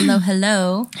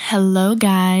Hello. Hello,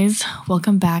 guys.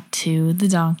 Welcome back to the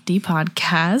Donk D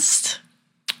podcast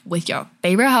with your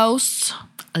favorite hosts,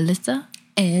 Alyssa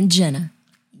and Jenna.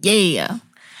 Yeah.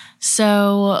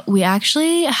 So we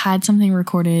actually had something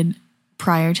recorded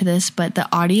prior to this, but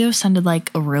the audio sounded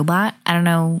like a robot. I don't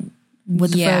know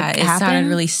what the fuck happened. Yeah, it sounded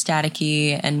really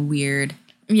staticky and weird.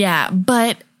 Yeah,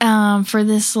 but for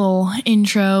this little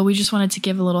intro, we just wanted to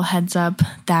give a little heads up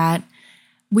that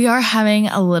we were having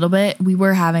a little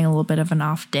bit of an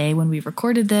off day when we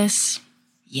recorded this.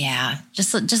 Yeah,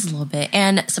 just a little bit.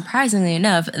 And surprisingly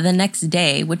enough, the next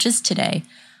day, which is today,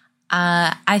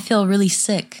 I feel really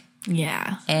sick.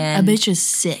 Yeah. And a bitch is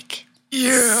sick.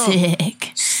 Yeah.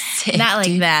 Sick. Not like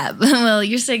dude. that. Well,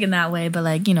 you're sick in that way, but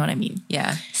like, you know what I mean.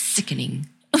 Yeah. Sickening.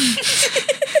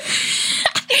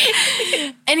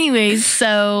 Anyways,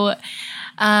 so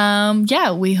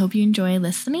we hope you enjoy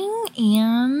listening,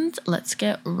 and let's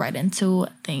get right into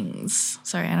things.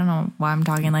 Sorry, I don't know why I'm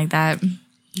talking like that.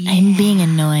 Yeah. I'm being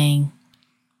annoying.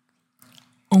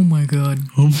 Oh my god.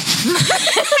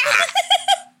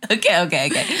 Okay.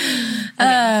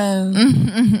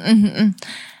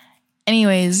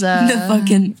 Anyways, the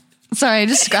fucking... Sorry, I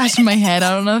just scratched my head.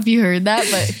 I don't know if you heard that,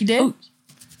 but if you did... Oh.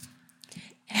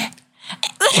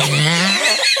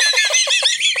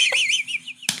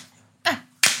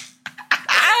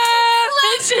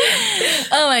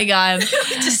 Oh my god.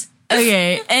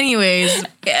 Okay, anyways,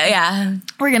 yeah.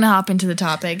 We're gonna hop into the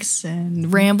topics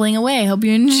and rambling away. Hope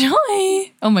you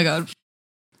enjoy. Oh my god.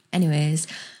 Anyways,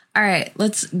 all right,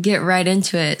 let's get right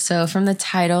into it. So from the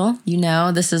title,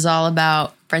 this is all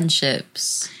about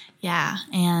friendships. Yeah,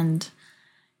 and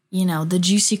the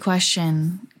juicy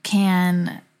question,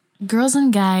 can girls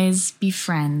and guys be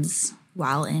friends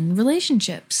while in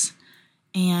relationships?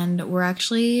 And we're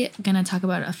actually going to talk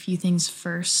about a few things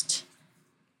first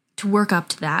to work up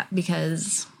to that,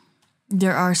 because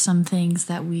there are some things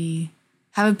that we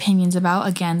have opinions about.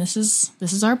 Again, this is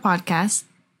our podcast.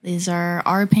 These are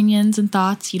our opinions and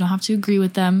thoughts. You don't have to agree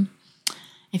with them.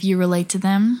 If you relate to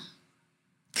them,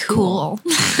 cool.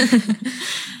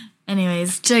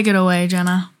 Anyways, take it away,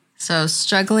 Jenna. So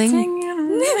struggling...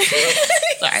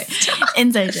 Sorry.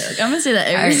 Inside joke. I'm going to say that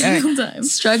every single time.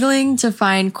 Struggling to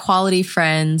find quality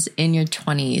friends in your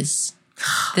 20s.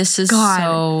 This is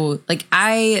so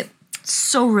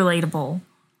relatable.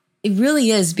 It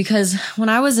really is, because when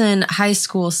I was in high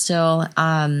school still,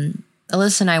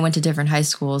 Alyssa and I went to different high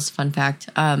schools, fun fact.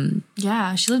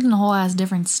 Yeah, she lived in a whole ass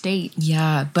different state.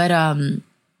 Yeah, but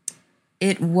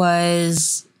it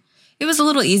was a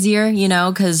little easier,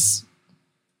 because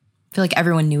I feel like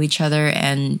everyone knew each other,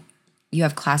 and you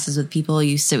have classes with people,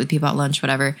 you sit with people at lunch,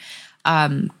 whatever.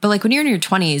 But like when you're in your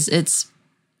 20s, it's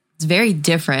very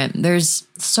different. There's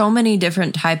so many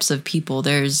different types of people.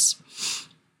 There's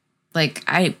like,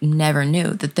 I never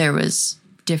knew that there was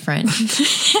different.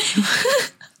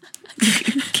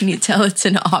 Can you tell it's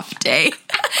an off day?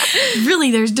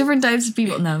 Really, there's different types of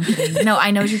people. No, I'm kidding. No,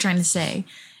 I know what you're trying to say.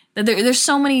 That there's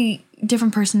so many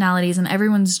different personalities, and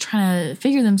everyone's trying to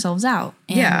figure themselves out.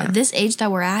 And this age that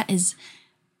we're at is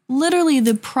literally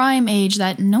the prime age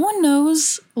that no one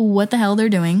knows what the hell they're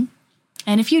doing.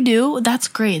 And if you do, that's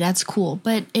great. That's cool.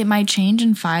 But it might change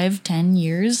in 5-10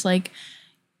 years. Like,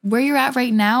 where you're at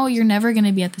right now, you're never going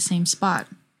to be at the same spot.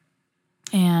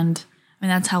 And I mean,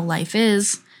 that's how life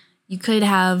is. You could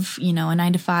have, a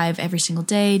 9-to-5 every single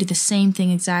day, do the same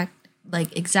thing,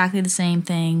 exactly the same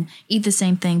thing, eat the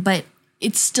same thing, but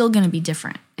it's still going to be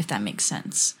different, if that makes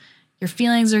sense. Your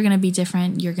feelings are going to be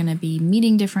different. You're going to be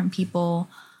meeting different people,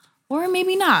 or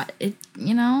maybe not.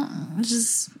 I'm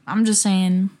just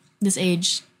saying this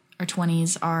age, our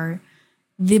 20s, are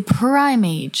the prime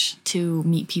age to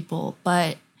meet people.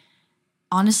 But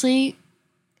honestly,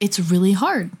 it's really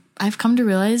hard. I've come to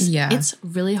realize it's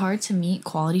really hard to meet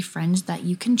quality friends that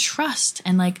you can trust.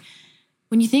 And like,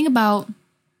 when you think about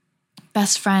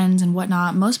best friends and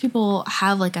whatnot, most people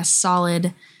have like a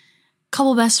solid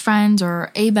couple best friends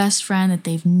or a best friend that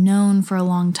they've known for a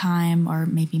long time, or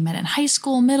maybe met in high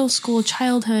school, middle school,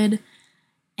 childhood,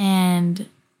 and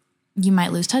you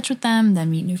might lose touch with them,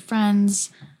 then meet new friends,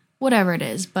 whatever it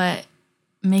is. But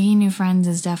making new friends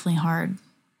is definitely hard,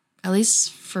 at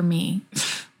least for me.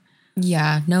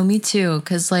 Yeah, no, me too.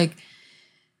 Because like,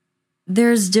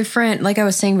 there's different, like I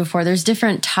was saying before, there's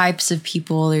different types of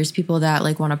people. There's people that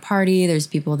like want to party. There's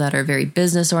people that are very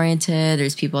business oriented.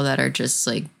 There's people that are just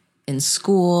like in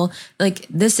school. Like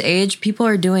this age, people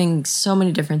are doing so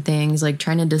many different things, like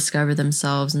trying to discover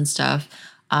themselves and stuff.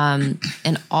 And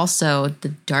also the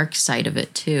dark side of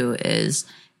it too is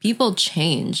people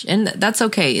change, and that's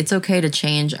okay. It's okay to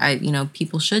change.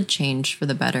 People should change for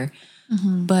the better.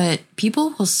 but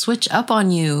people will switch up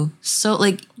on you. So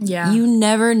like, you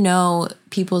never know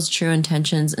people's true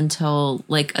intentions until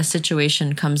like a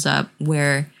situation comes up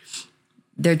where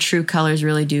their true colors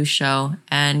really do show.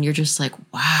 And you're just like,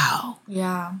 wow.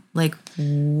 Yeah. Like,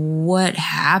 what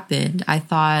happened? I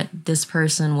thought this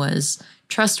person was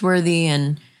trustworthy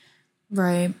and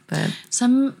right. But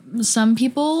some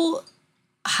people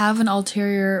have an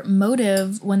ulterior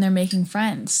motive when they're making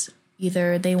friends.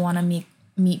 Either they want to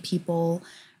meet people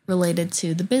related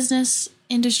to the business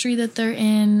industry that they're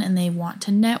in, and they want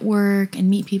to network and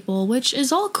meet people, which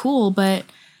is all cool. But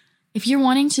if you're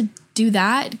wanting to do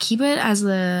that, keep it as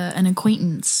an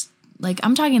acquaintance. Like,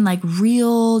 I'm talking like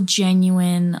real,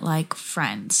 genuine, like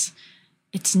friends.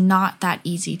 It's not that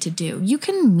easy to do. You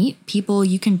can meet people,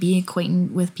 you can be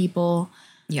acquainted with people.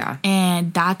 Yeah.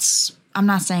 And I'm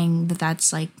not saying that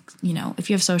that's like, you know, if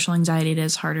you have social anxiety, it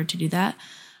is harder to do that.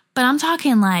 But I'm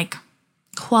talking like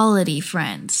quality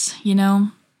friends, you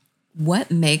know?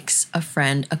 What makes a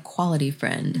friend a quality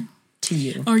friend to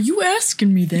you? Are you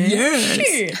asking me that?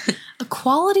 Yes. A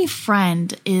quality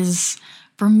friend is,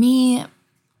 for me,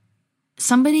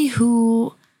 somebody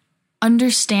who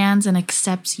understands and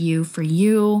accepts you for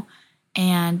you,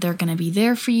 and they're going to be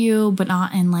there for you, but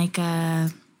not in like a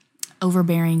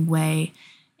overbearing way.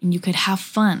 And you could have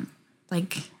fun.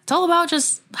 Like, it's all about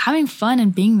just having fun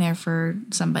and being there for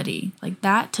somebody. Like,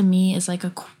 that to me is like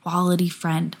a quality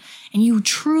friend. And you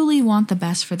truly want the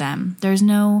best for them. There's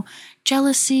no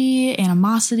jealousy,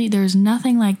 animosity. There's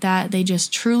nothing like that. They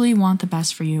just truly want the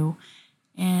best for you.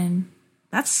 And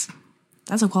that's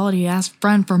a quality ass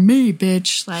friend for me,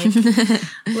 bitch. Like,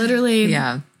 literally.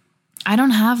 Yeah. I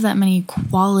don't have that many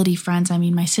quality friends. I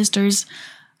mean, my sisters,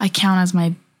 I count as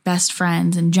my best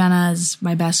friends, and Jenna is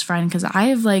my best friend, because I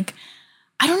have like,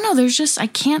 I don't know, I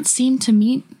can't seem to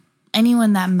meet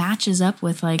anyone that matches up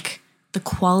with like the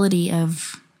quality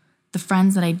of the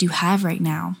friends that I do have right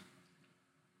now.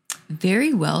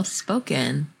 Very well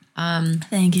spoken.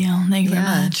 Thank you very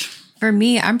much. For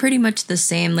me, I'm pretty much the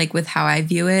same, like with how I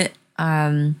view it.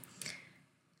 I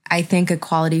think a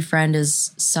quality friend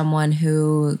is someone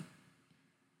who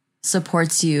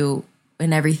supports you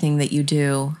in everything that you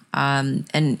do,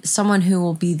 and someone who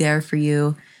will be there for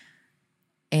you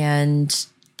and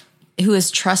who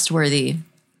is trustworthy,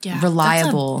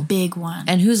 reliable. That's a big one.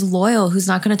 And who's loyal, who's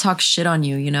not going to talk shit on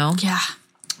you, you know? Yeah.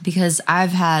 Because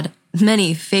I've had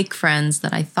many fake friends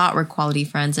that I thought were quality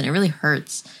friends, and it really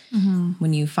hurts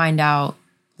when you find out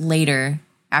later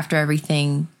after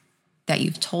everything that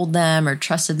you've told them or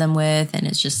trusted them with, and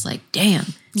it's just like, damn,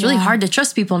 it's really hard to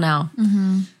trust people now.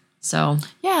 So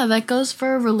yeah, that goes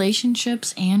for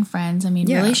relationships and friends. I mean,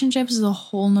 relationships is a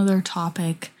whole nother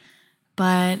topic,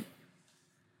 but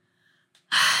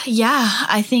yeah,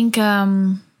 I think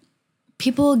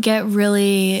people get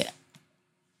really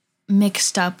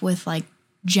mixed up with like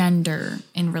gender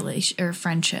in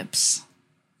friendships.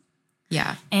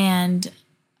 Yeah. And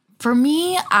for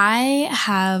me, I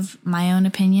have my own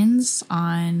opinions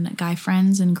on guy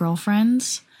friends and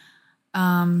girlfriends.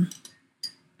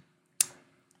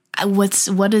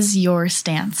 What is your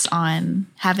stance on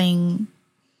having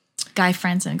guy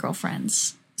friends and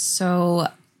girlfriends? So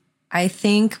I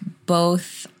think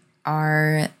both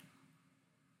are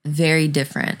very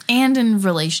different. And in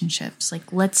relationships.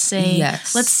 Like, let's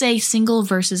say single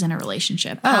versus in a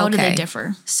relationship. How do they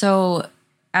differ? So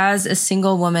as a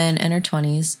single woman in her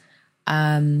 20s,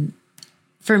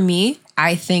 for me,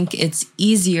 I think it's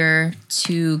easier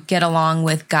to get along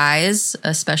with guys,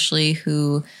 especially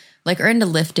who like are into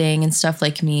lifting and stuff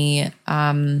like me.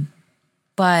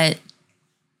 But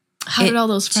how did all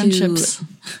those friendships?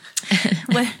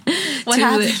 What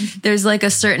happened? There's like a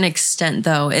certain extent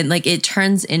though, and like it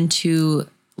turns into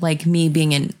like me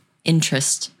being an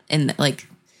interest in like.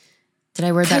 Did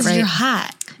I word that right? Because you're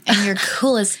hot and you're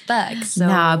cool as fuck. So.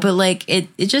 Nah, but like it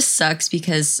just sucks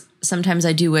because sometimes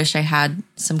I do wish I had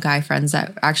some guy friends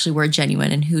that actually were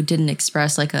genuine and who didn't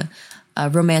express like a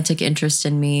romantic interest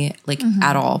in me like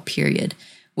at all, period.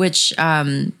 Which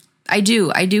I do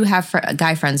have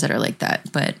guy friends that are like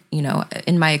that. But, you know,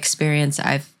 in my experience,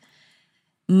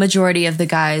 majority of the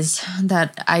guys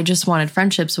that I just wanted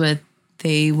friendships with,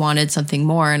 they wanted something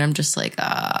more. And I'm just like,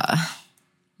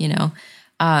 you know.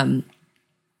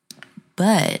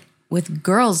 But with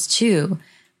girls too,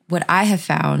 what I have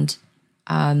found,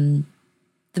 the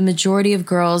majority of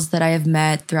girls that I have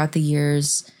met throughout the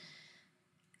years,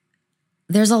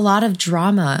 there's a lot of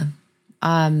drama.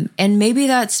 And maybe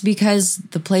that's because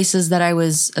the places that I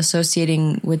was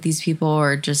associating with these people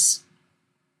or just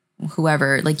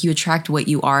whoever, like you attract what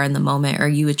you are in the moment, or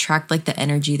you attract like the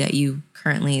energy that you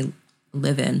currently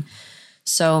live in.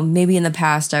 So maybe in the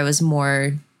past I was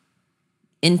more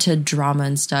into drama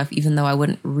and stuff, even though I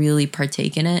wouldn't really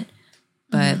partake in it.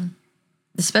 But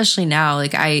especially now,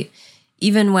 like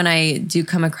even when I do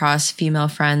come across female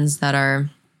friends that are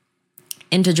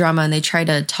into drama and they try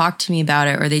to talk to me about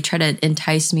it, or they try to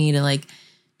entice me to like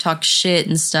talk shit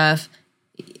and stuff,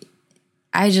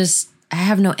 I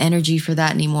have no energy for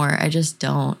that anymore. I just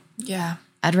don't. Yeah.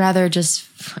 I'd rather just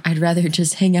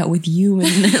hang out with you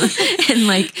and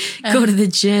like go to the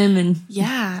gym and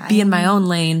be in my own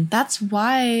lane. That's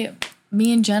why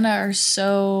me and Jenna are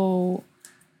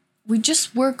we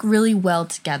just work really well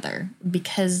together,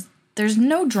 because there's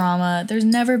no drama. There's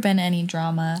never been any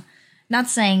drama. Not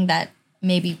saying that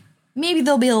maybe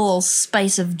there'll be a little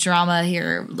spice of drama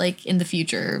here, like in the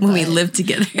future when we live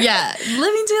together. Yeah,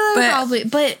 living together probably,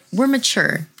 but we're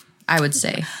mature, I would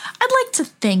say. I'd like to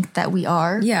think that we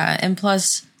are. Yeah, and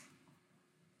plus,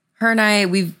 her and I,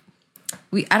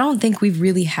 I don't think we've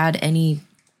really had any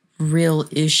real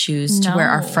issues to where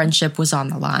our friendship was on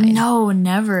the line. No,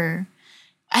 never.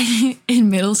 I think in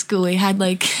middle school we had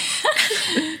like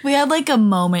a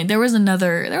moment. There was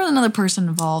another person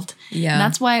involved. Yeah. And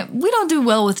that's why we don't do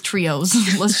well with trios.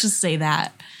 Let's just say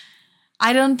that.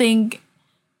 I think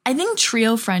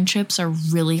trio friendships are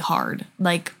really hard.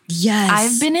 Like, yes.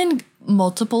 I've been in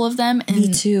multiple of them, and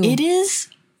me too.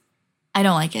 I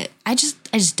don't like it. I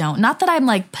just don't. Not that I'm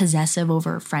like possessive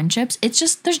over friendships. It's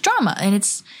just there's drama,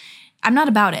 and I'm not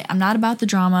about it. I'm not about the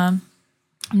drama.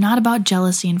 I'm not about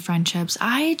jealousy in friendships.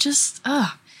 I just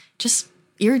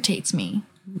irritates me.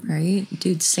 Right?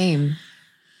 Dude, same.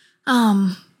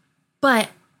 But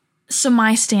so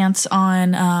my stance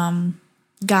on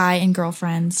guy and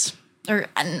girlfriends,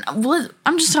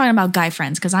 I'm just talking about guy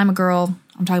friends because I'm a girl.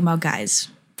 I'm talking about guys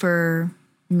for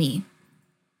me.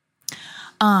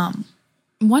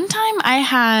 One time I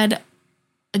had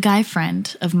a guy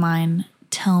friend of mine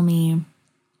tell me,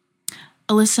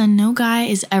 Alyssa, no guy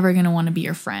is ever going to want to be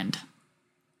your friend.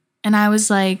 And I was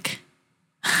like,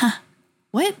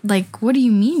 what? Like, what do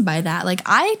you mean by that? Like,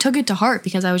 I took it to heart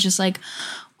because I was just like,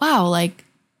 wow, like,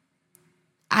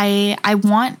 I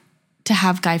want to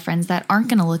have guy friends that aren't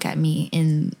going to look at me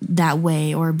in that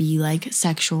way or be like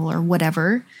sexual or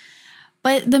whatever.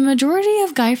 But the majority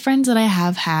of guy friends that I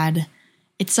have had,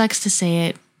 it sucks to say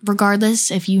it, regardless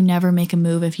if you never make a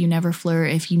move, if you never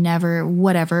flirt, if you never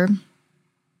whatever,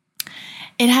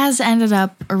 it has ended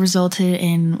up or resulted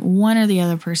in one or the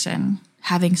other person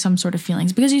having some sort of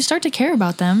feelings because you start to care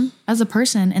about them as a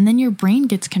person, and then your brain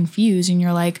gets confused and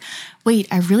you're like, wait,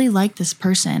 I really like this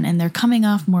person and they're coming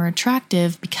off more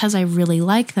attractive because I really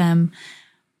like them.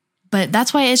 But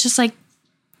that's why it's just like,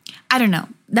 I don't know.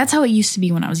 That's how it used to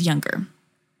be when I was younger.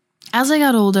 As I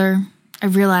got older, I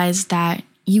realized that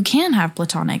you can have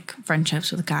platonic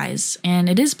friendships with guys, and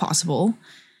it is possible,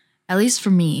 at least for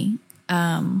me.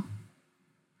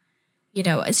 You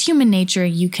know, as human nature,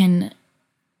 you can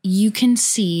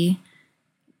see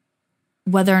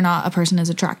whether or not a person is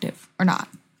attractive or not.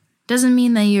 Doesn't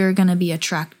mean that you're going to be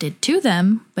attracted to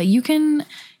them, but you can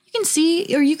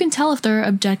see, or you can tell if they're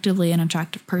objectively an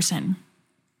attractive person.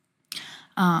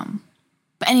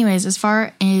 But anyways, as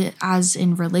far as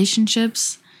in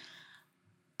relationships,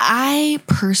 I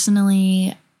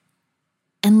personally,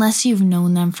 unless you've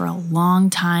known them for a long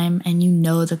time and you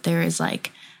know that there is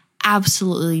like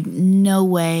absolutely no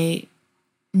way,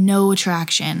 no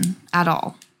attraction at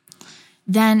all,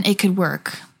 then it could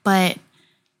work. But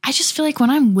I just feel like when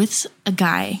I'm with a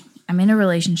guy, I'm in a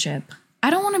relationship,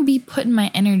 I don't want to be putting my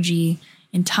energy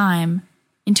and time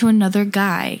into another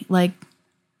guy. Like,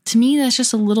 to me, that's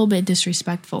just a little bit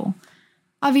disrespectful.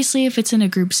 Obviously, if it's in a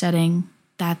group setting,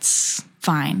 that's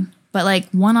fine. But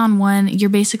like one-on-one, you're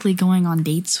basically going on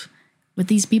dates with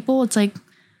these people. It's like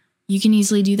you can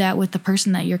easily do that with the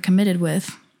person that you're committed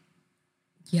with.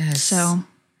 Yes. So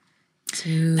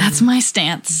dude, that's my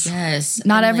stance. Yes.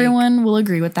 Not everyone will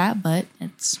agree with that, but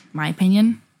it's my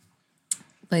opinion.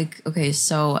 Like, okay,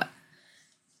 so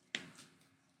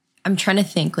I'm trying to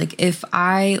think, like, if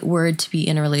I were to be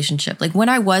in a relationship, like when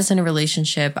I was in a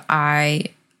relationship,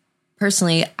 I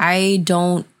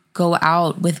don't go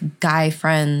out with guy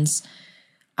friends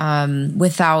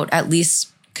without at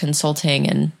least consulting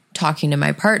and talking to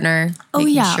my partner. Sure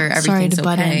everything's sorry to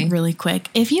butt okay. in really quick.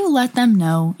 If you let them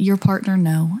know, your partner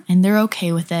know, and they're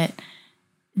okay with it,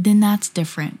 then that's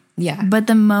different. Yeah. But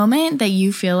the moment that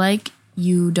you feel like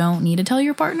you don't need to tell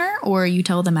your partner, or you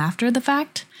tell them after the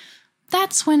fact,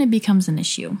 that's when it becomes an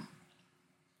issue.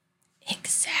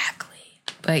 Exactly.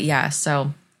 But yeah,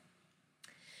 so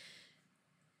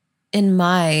in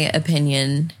my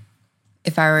opinion,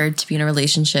 if I were to be in a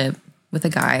relationship with a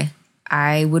guy,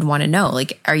 I would want to know,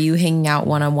 like, are you hanging out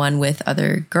one-on-one with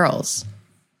other girls?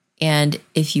 And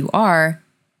if you are,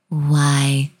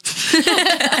 why?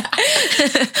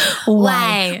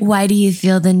 Why do you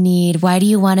feel the need? Why do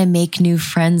you want to make new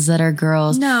friends that are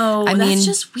girls? No, that's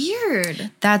just weird.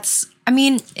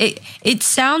 It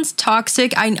sounds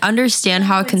toxic. I understand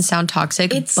how it can sound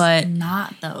toxic, but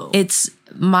not though. It's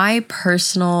my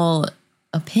personal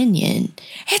opinion.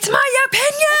 It's my opinion.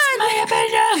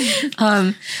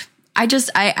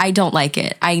 I don't like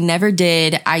it. I never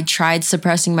did. I tried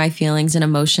suppressing my feelings and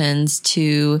emotions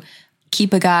to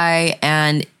keep a guy,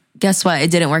 and guess what?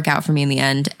 It didn't work out for me in the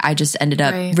end. I just ended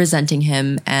up resenting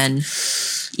him, and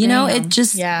it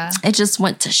just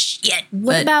went to shit.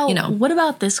 What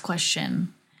about this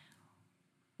question?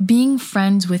 Being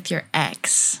friends with your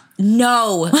ex?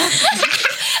 No.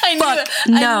 I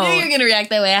knew you were gonna react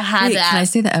that way. I had to ask. Can I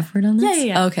say the F word on this?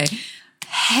 Yeah. Okay.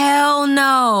 Hell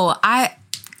no. I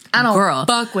don't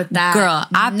fuck with that. Girl,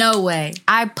 no way.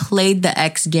 I played the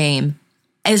X game.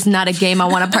 It's not a game I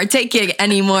want to partake in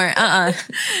anymore.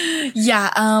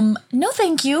 Yeah. No,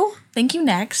 thank you. Thank you.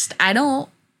 Next. I don't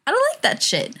like that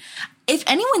shit. If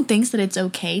anyone thinks that it's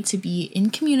okay to be in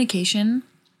communication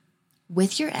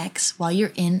with your ex while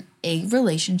you're in a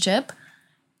relationship,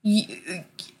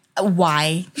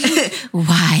 why?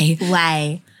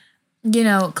 Why?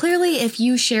 Clearly, if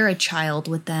you share a child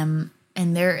with them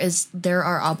and there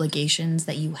are obligations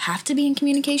that you have to be in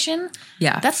communication.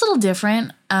 Yeah, that's a little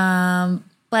different.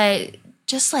 But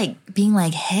just like being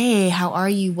like, hey, how are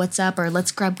you? What's up? Or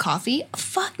let's grab coffee.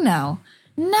 Fuck no.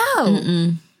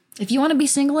 Mm-mm. If you want to be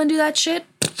single and do that shit,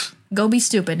 go be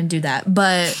stupid and do that.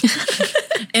 But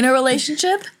in a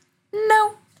relationship,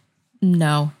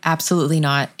 no, absolutely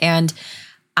not. And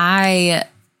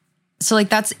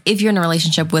that's if you're in a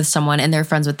relationship with someone and they're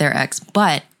friends with their ex.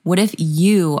 But what if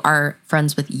you are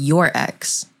friends with your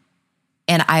ex?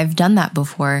 And I've done that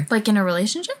before. Like in a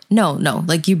relationship? No.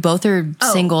 Like you both are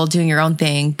single, doing your own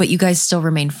thing, but you guys still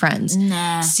remain friends.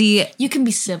 Nah. See, you can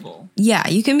be civil. Yeah,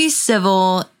 you can be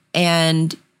civil.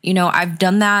 And, I've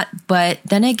done that. But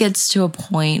then it gets to a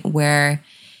point where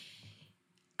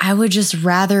I would just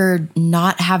rather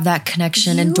not have that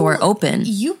connection and door open.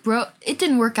 It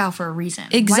didn't work out for a reason.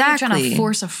 Exactly. Why are you trying to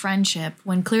force a friendship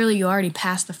when clearly you already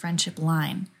passed the friendship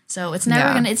line? So it's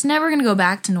never gonna go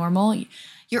back to normal.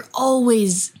 You're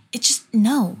always, it's just,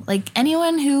 no. Like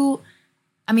anyone can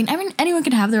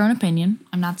have their own opinion.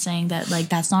 I'm not saying that like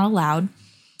that's not allowed.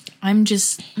 I'm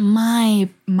just, my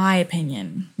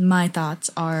opinion, my thoughts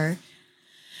are,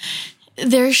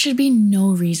 there should be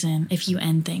no reason if you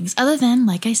end things other than,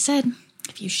 like I said,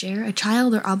 if you share a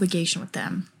child or obligation with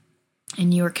them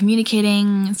and you're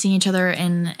communicating, seeing each other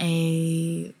in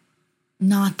a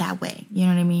not that way. You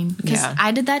know what I mean? Because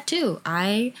I did that too.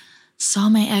 I saw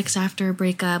my ex after a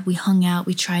breakup. We hung out.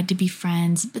 We tried to be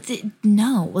friends. But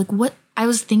what I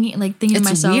was thinking to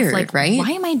myself, weird, like, right?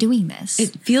 Why am I doing this?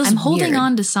 It feels I'm holding weird.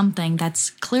 on to something that's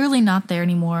clearly not there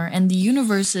anymore. And the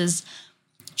universe is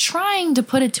trying to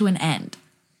put it to an end.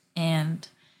 And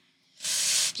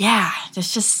yeah,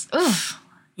 it's just,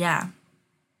 yeah.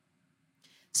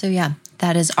 So yeah,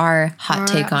 that is our hot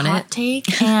take on it.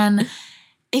 And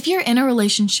if you're in a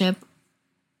relationship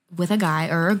with a guy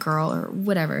or a girl or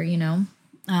whatever,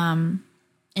 and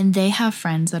they have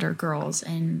friends that are girls,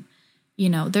 and,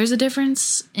 there's a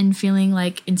difference in feeling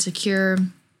like insecure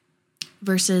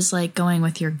versus like going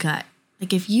with your gut.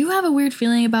 Like if you have a weird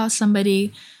feeling about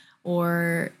somebody,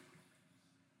 or,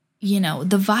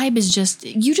 the vibe is just,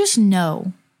 you just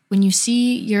know when you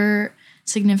see your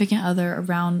significant other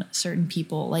around certain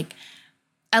people, like,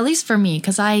 at least for me,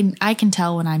 because I can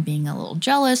tell when I'm being a little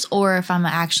jealous, or if I'm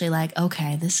actually like,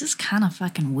 okay, this is kind of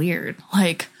fucking weird.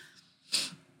 Like,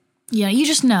 you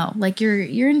just know. Like your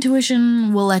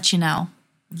intuition will let you know.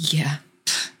 Yeah,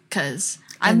 because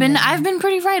I've been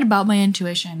pretty right about my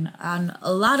intuition on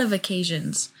a lot of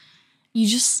occasions. You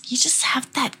just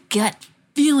have that gut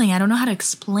feeling. I don't know how to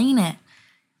explain it.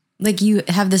 Like you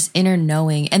have this inner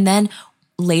knowing, and then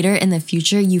later in the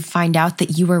future, you find out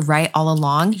that you were right all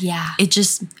along. Yeah. It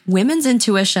just, women's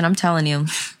intuition, I'm telling you.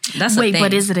 That's the thing.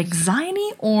 But is it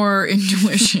anxiety or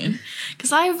intuition?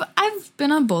 Because I've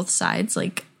been on both sides,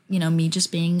 like, me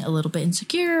just being a little bit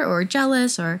insecure or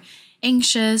jealous or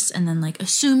anxious, and then like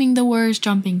assuming the worst,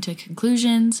 jumping to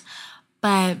conclusions.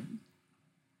 But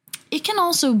it can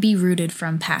also be rooted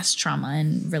from past trauma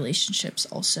and relationships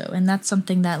also. And that's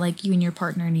something that like you and your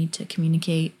partner need to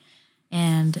communicate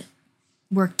and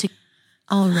work together.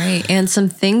 All right. And some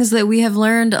things that we have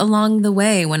learned along the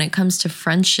way when it comes to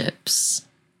friendships.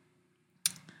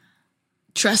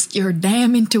 Trust your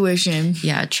damn intuition.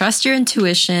 Yeah, trust your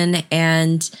intuition.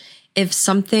 And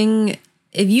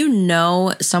if you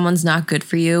know someone's not good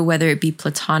for you, whether it be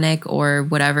platonic or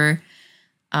whatever,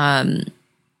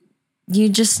 you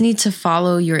just need to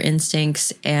follow your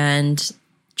instincts and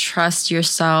trust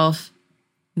yourself,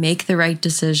 make the right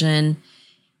decision.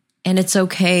 And it's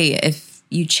okay if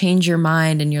you change your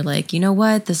mind and you're like, you know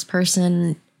what, this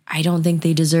person, I don't think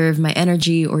they deserve my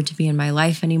energy or to be in my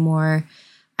life anymore.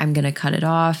 I'm going to cut it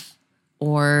off,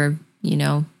 or, you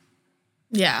know.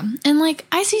 Yeah. And like,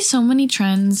 I see so many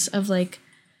trends of like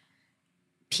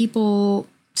people,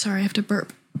 sorry, I have to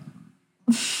burp.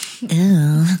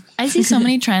 Ew. I see so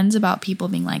many trends about people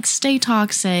being like, stay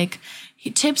toxic,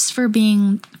 tips for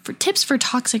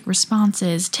toxic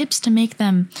responses, tips to make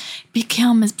them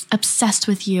become obsessed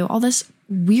with you, all this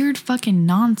weird fucking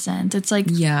nonsense. It's like,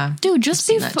 yeah, dude, just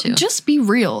be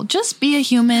real. Just be a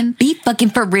human. Be fucking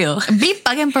for real. Be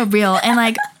fucking for real. And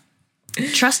like,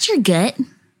 trust your gut.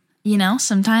 You know,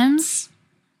 sometimes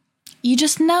you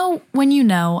just know when you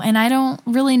know, and I don't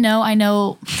really know. I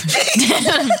know.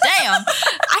 Damn.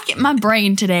 My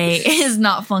brain today is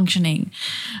not functioning.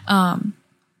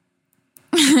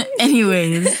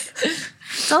 Anyways,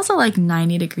 it's also like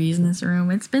 90 degrees in this room.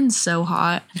 It's been so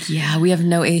hot. Yeah, we have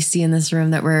no AC in this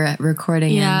room that we're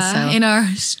recording in. So. In our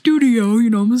studio, you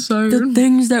know what I'm saying? The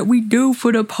things that we do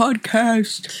for the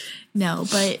podcast. No,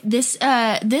 but this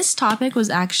topic was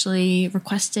actually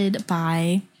requested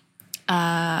by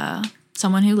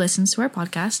someone who listens to our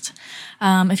podcast.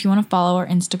 If you want to follow our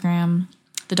Instagram,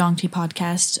 the Dong Tea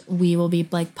Podcast, we will be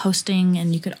like posting,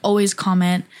 and you could always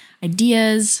comment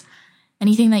ideas,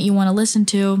 anything that you want to listen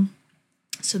to.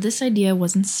 So this idea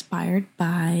was inspired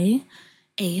by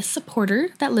a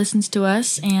supporter that listens to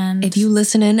us, and if you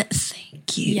listen in,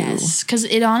 thank you. Yes, because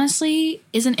it honestly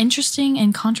is an interesting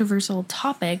and controversial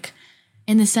topic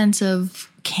in the sense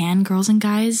of, can girls and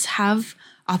guys have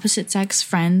opposite sex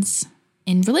friends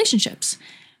in relationships?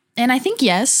 And I think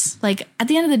yes. Like, at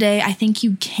the end of the day, I think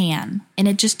you can. And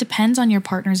it just depends on your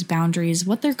partner's boundaries,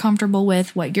 what they're comfortable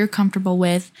with, what you're comfortable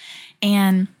with,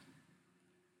 and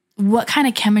what kind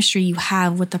of chemistry you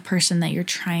have with the person that you're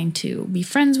trying to be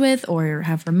friends with or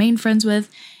have remained friends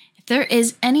with. If there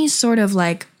is any sort of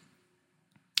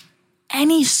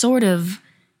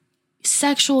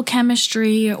sexual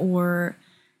chemistry or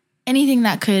anything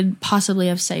that could possibly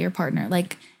upset your partner,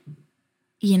 like,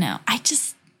 you know,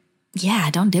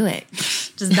 don't do it.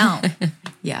 Just don't.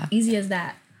 Yeah. Easy as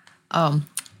that.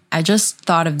 I just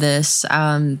thought of this.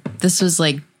 This was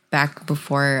like back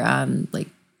before, like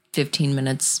 15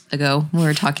 minutes ago, we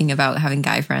were talking about having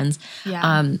guy friends.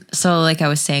 Yeah. So like I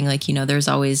was saying, like, you know, there's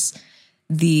always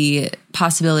the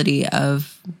possibility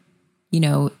of, you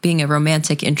know, being a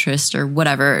romantic interest or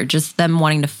whatever, or just them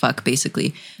wanting to fuck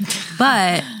basically.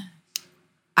 But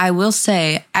I will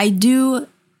say I do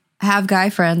have guy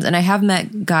friends, and I have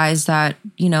met guys that,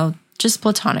 you know, just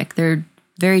platonic. They're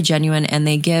very genuine and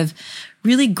they give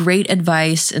really great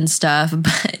advice and stuff.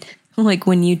 But like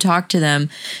when you talk to them,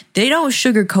 they don't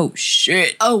sugarcoat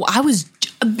shit. Oh, I was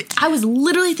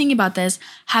literally thinking about this.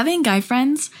 Having guy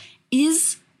friends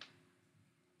is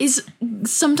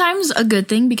sometimes a good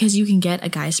thing because you can get a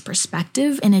guy's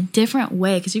perspective in a different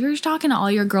way. Because if you're talking to all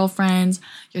your girlfriends,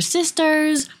 your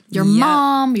sisters, your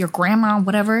mom, your grandma,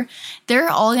 whatever, they're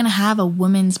all going to have a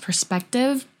woman's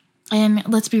perspective. And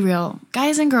let's be real,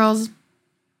 guys and girls,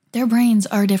 their brains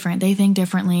are different. They think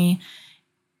differently.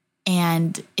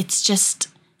 And it's just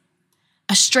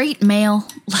a straight male,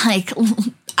 like,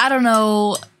 I don't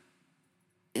know,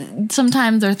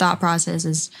 sometimes their thought process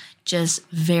is just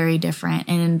very different.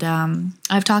 And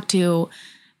I've talked to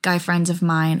guy friends of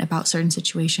mine about certain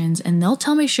situations, and they'll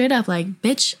tell me straight up, like,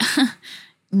 bitch,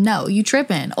 no, you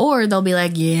tripping. Or they'll be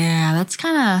like, yeah, that's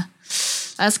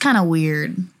kind of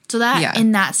weird. So that,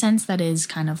 in that sense, that is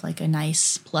kind of like a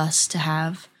nice plus to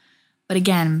have. But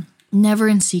again, never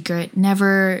in secret,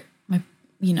 never,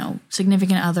 you know,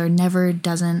 significant other never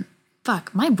doesn't,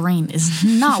 fuck, my brain is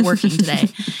not working today.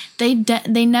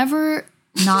 They never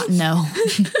not know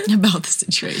about the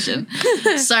situation.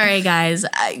 Sorry, guys.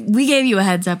 We gave you a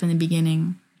heads up in the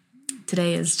beginning.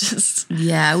 Today is just...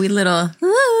 Yeah, we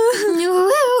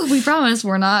promise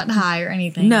we're not high or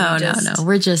anything. No.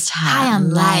 We're just high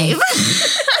on life.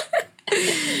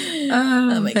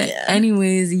 Oh my God.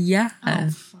 Anyways, yeah. Oh,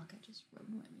 fuck. I just rubbed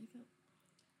my makeup.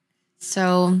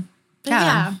 So,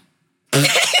 yeah.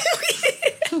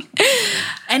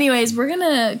 Anyways, we're going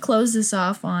to close this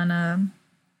off on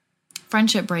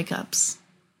friendship breakups.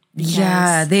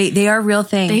 Yeah, they are a real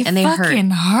thing, and they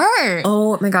fucking hurt.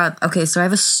 Oh my God. Okay, so I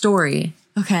have a story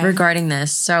regarding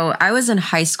this. So I was in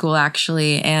high school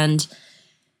actually, and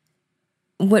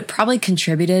what probably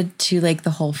contributed to like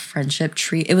the whole friendship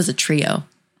tree, it was a trio.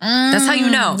 That's how you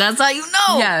know. That's how you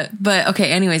know. Yeah. But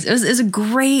okay, anyways, it was a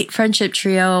great friendship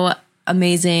trio.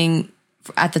 Amazing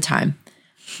at the time.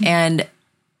 And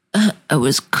I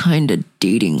was kind of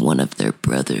dating one of their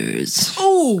brothers.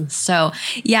 Oh. So,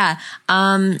 yeah.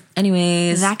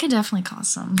 Anyways. That could definitely cause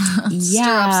some stir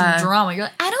up some drama. You're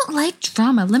like, I don't like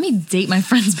drama. Let me date my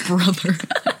friend's brother.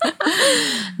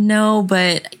 No,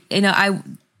 but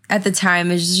at the time,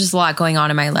 there's just a lot going on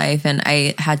in my life, and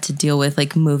I had to deal with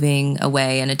like moving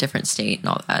away in a different state and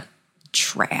all that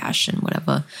trash and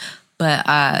whatever. But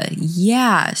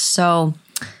yeah, so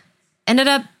ended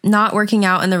up not working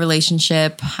out in the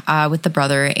relationship with the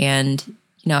brother, and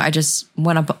I just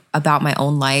went about my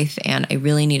own life, and I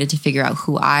really needed to figure out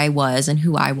who I was and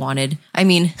who I wanted. I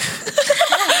mean,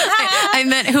 I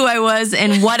meant who I was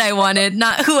and what I wanted,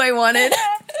 not who I wanted.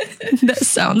 That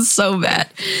sounds so bad.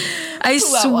 I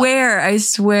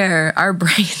swear, our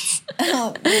brains.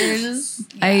 Oh,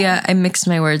 just, yeah. I mixed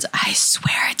my words. I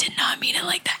swear I did not mean it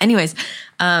like that. Anyways,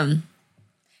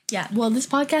 yeah. Well, this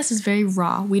podcast is very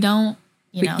raw. We don't,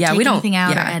 take anything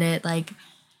out or edit. Like,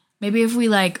 maybe if we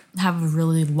like have a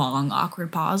really long,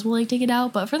 awkward pause, we'll like take it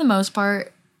out. But for the most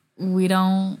part, we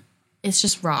don't. It's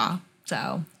just raw.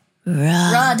 So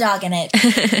raw dogging it.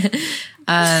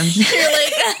 You're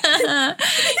like,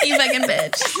 you fucking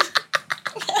bitch.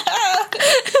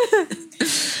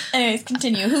 Anyways,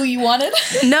 continue. Who you wanted?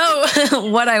 No,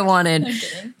 what I wanted. I'm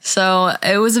kidding. So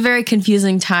it was a very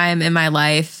confusing time in my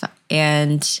life.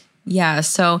 And yeah,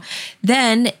 so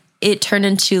then it turned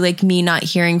into like me not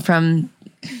hearing from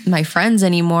my friends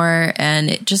anymore. And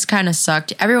it just kind of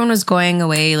sucked. Everyone was going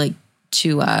away like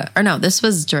this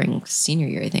was during senior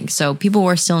year, I think. So people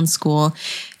were still in school,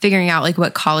 figuring out like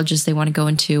what colleges they want to go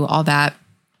into, all that.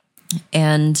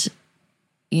 And,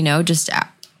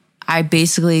 I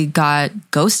basically got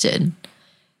ghosted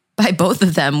by both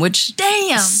of them, which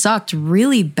sucked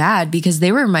really bad because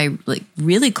they were my like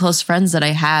really close friends that I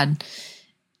had.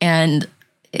 And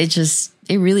it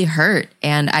really hurt.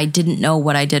 And I didn't know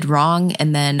what I did wrong.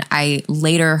 And then I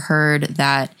later heard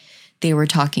that they were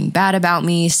talking bad about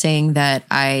me, saying that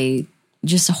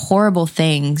just horrible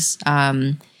things.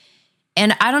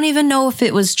 And I don't even know if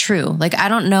it was true. Like, I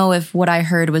don't know if what I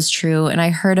heard was true. And I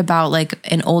heard about like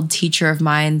an old teacher of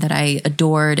mine that I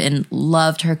adored and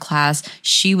loved her class.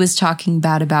 She was talking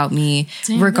bad about me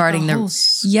regarding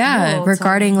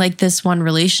regarding like this one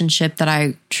relationship that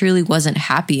I truly wasn't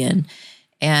happy in.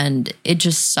 And it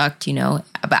just sucked,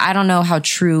 but I don't know how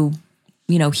true,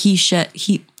 oh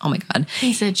my God.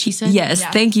 He said, she said. Yes.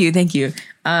 Yeah. Thank you.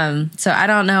 So I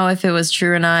don't know if it was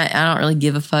true or not. I don't really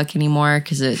give a fuck anymore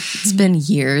because it's been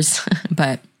years.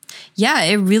 But yeah,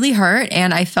 it really hurt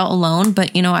and I felt alone.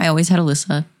 But, I always had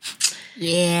Alyssa.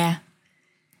 Yeah.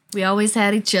 We always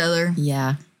had each other.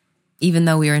 Yeah. Even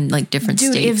though we were in like different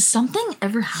states. If something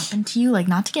ever happened to you, like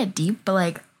not to get deep, but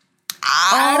like,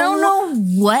 I don't know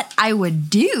what I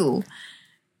would do.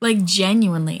 Like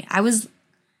genuinely. I was,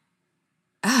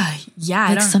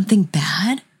 like something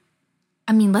bad?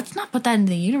 I mean, let's not put that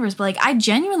into the universe, but like, I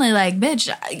genuinely like, bitch,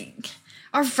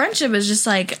 our friendship is just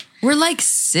like. We're like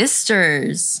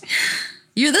sisters.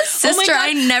 You're the sister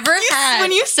I never had.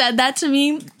 When you said that to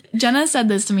me, Jenna said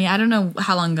this to me, I don't know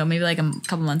how long ago, maybe like a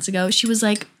couple months ago. She was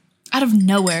like, out of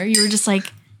nowhere, you were just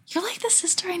like, you're like the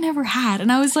sister I never had.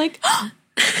 And I was like, oh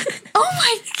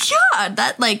my God.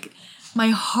 That like, my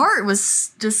heart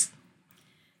was just.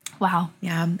 Wow.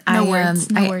 Yeah. No words.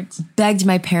 I begged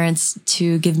my parents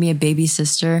to give me a baby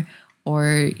sister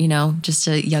or, just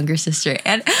a younger sister.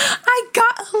 And I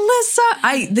got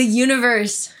Alyssa. The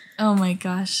universe. Oh my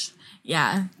gosh.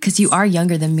 Yeah. Because you are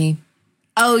younger than me.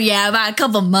 Oh yeah. About a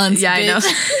couple months. Yeah, bitch.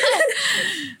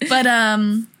 I know. But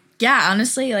yeah,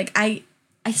 honestly, like I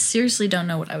seriously don't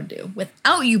know what I would do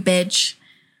without you, bitch.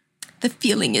 The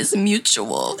feeling is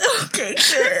mutual. Okay,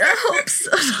 sure. I hope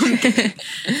so.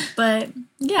 But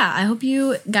yeah, I hope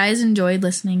you guys enjoyed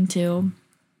listening to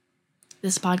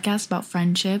this podcast about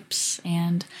friendships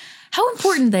and how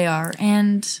important they are.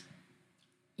 And,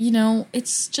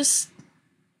 it's just,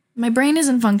 my brain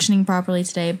isn't functioning properly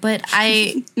today, but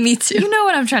Me too. You know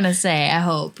what I'm trying to say, I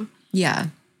hope. Yeah.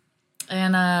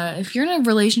 And if you're in a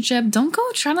relationship, don't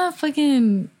go trying to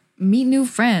fucking meet new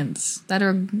friends that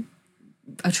are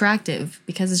attractive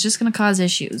because it's just going to cause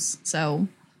issues. So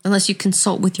unless you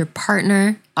consult with your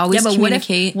partner, always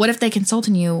communicate. What if they consult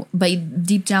on you, but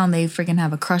deep down they freaking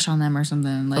have a crush on them or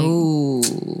something? Like, oh,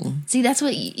 see, that's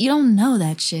what you don't know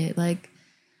that shit. Like,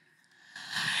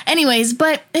 anyways,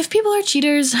 but if people are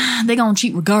cheaters, they gonna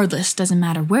cheat regardless. Doesn't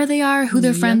matter where they are, who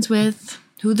they're friends with,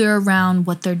 who they're around,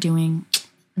 what they're doing.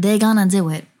 They gonna do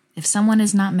it. If someone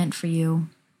is not meant for you,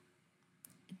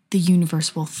 the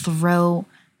universe will throw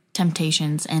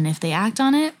temptations. And if they act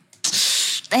on it,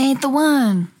 they ain't the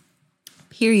one.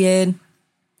 Period.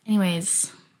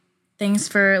 Anyways, thanks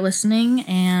for listening,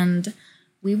 and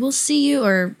we will see you,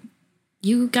 or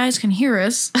you guys can hear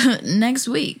us next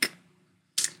week.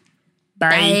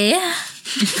 Bye.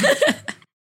 Bye.